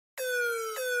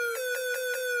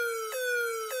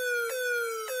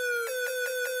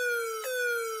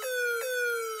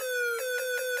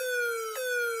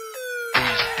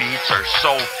are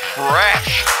so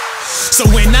fresh. So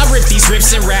when I rip these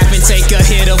rips and rap and take a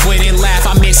hit of wit and laugh,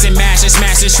 I mix and mash and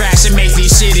smash this trash and make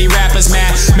these shitty rappers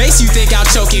mad. Makes you think I'll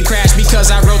choke and crash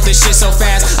because I wrote this shit so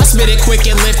fast. I spit it quick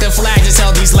and lift the flag to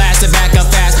tell these lads to back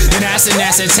up fast. Then ass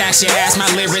attacks your ass, my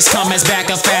lyrics come as back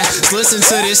up fast. So listen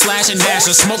to this slash and dash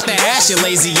or smoke the ash, you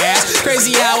lazy ass.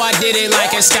 Crazy how I did it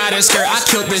like a Scottish skirt, I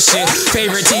killed this shit.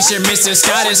 Favorite teacher, Mr.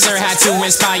 Scottish sir, had to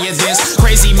inspire this.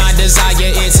 Crazy my desire,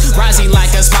 it's rising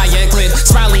like a spire clip.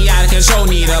 Spiraling out of control,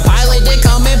 need a pilot, then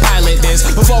come and pilot this.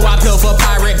 Before I pill for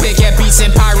pirate, pick at beats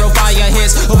and pyro fire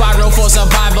hits. A viral for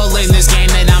survival in this game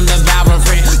that I'm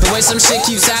devouring. The way some shit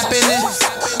keeps happening,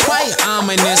 quite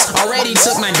ominous. Already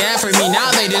took my dad from me, now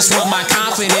they just want my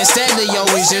confidence. Steadily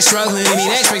always just struggling to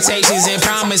meet expectations and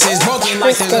promises. Broken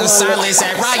like the silence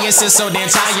at riots is so damn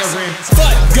tiring.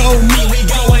 Fuck go me, we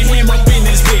going ham up in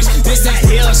this bitch. This that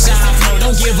Hillshire flow,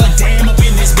 don't give a damn up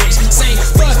in this bitch. Say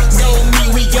fuck go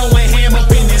me, we going ham up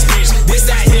in this bitch. This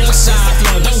that Hillshire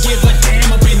flow, don't give a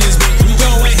damn up in this bitch. We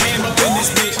going ham up in this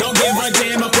bitch, don't give a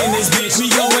damn up in this bitch. We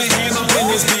going ham up in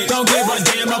this bitch, don't give a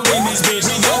damn up in this bitch.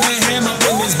 We going ham up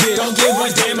in this bitch, don't give a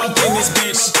damn up in this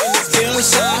bitch.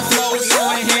 Hillshire flow, we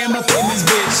going ham up in this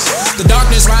bitch. The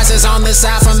darkness rises on the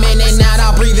side from in and out,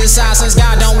 I'll breathe this out since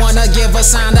God don't wanna give a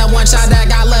sign. That one shot that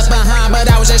got left behind, but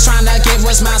I was just trying to give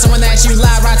what's mine. So when that you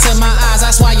lie right to my eyes,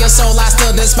 that's why your soul I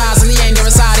still despise, and the anger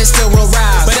inside it still will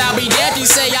rise. But I'll be dead if you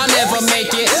say I'll never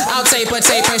make it. I'll tape a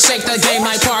tape and shake the game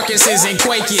like Parkinson's and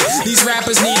quake it. These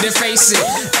rappers need to face it,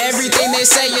 everything they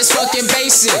say is fucking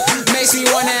basic. Makes me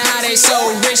wonder how they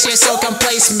so rich yet so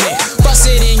complacent.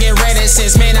 Busting in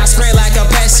reticence, man I spray like a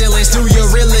pestilence. Do you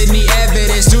really need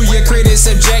evidence? Do your critics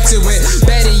subject to it?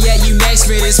 Better yet you next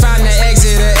fit is find the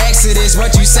exit or exodus.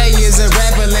 What you say is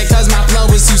irrelevant cause my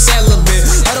flow is too celibate.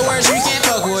 Other words you can't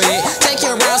fuck with it, take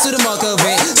your rounds to the muck of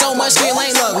it. So much skill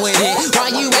ain't luck with it,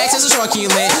 why you act as a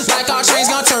truculent? Like our trains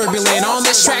gone turbulent on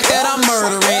this track that I'm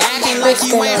murdering. Acting like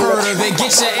you ain't heard of it,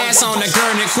 get your ass on the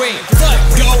gurney quick. Fuck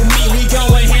go me, we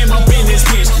going ham up in this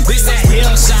bitch. This that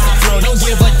Hillshire flow, don't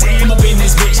give a damn up in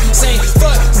this bitch. Say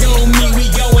fuck go me, we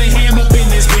going ham up in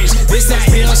this bitch. This that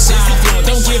Hillshire flow,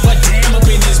 don't give a damn up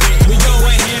in this bitch. We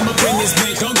going ham up in this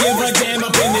bitch, don't give a damn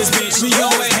up in this bitch. We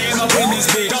going ham up in this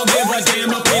bitch, don't give a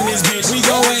damn up in this bitch. We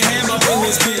going ham up in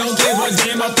this bitch, don't give a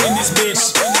damn up in this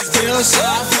bitch.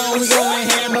 Hillshire flow, we going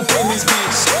ham up in this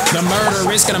bitch. The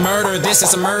murderous gonna murder this,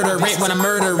 it's a murder rate. When I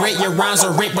murder it, your rhymes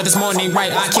are ripped, but this morning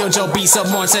right. I killed your beats up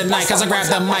more tonight, cause I grabbed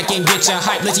the mic and get your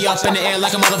hype. Lift you up in the air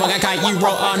like a motherfucking kite. You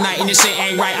wrote all night and this shit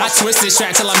ain't right. I twist this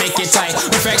track till I make it tight.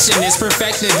 Perfectionist,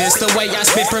 perfected this, the way I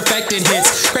spit perfected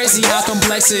hits. Crazy how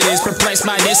complex it is, perplexed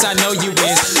by this I know you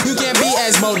is. You can't be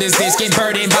as bold as this, get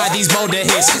burdened by these bolder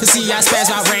hits. See I spaz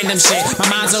about random shit, my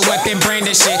mind's a weapon,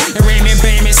 branded shit. And ram and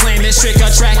bam and slam this trick, a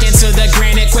track into the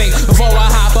granite quick. Before I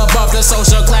hop above the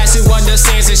social class who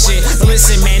understands this shit. But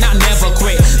listen man, I'll never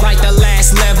quit, like the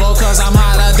last level, cause I'm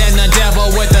hotter than the devil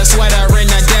with a sweater in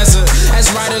the desert. As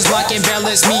writers block and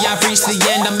balance me, I've reached the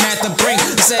end, I'm at the brink.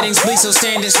 The settings bleak, so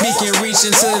stand and speak and reach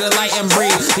into the light and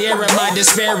breathe. The air of my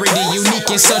disparity, unique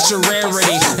and such a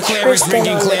rarity. The clerics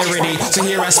bringing clarity, so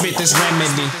here I spit this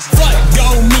remedy. Fuck go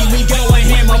me, we going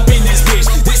ham up in this bitch.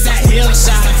 This that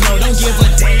Hillshire flow, don't give a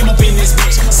damn up in this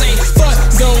bitch. Say fuck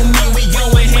go me, we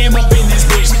going ham up in this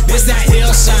bitch. This that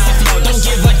Hillshire flow, don't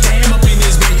give a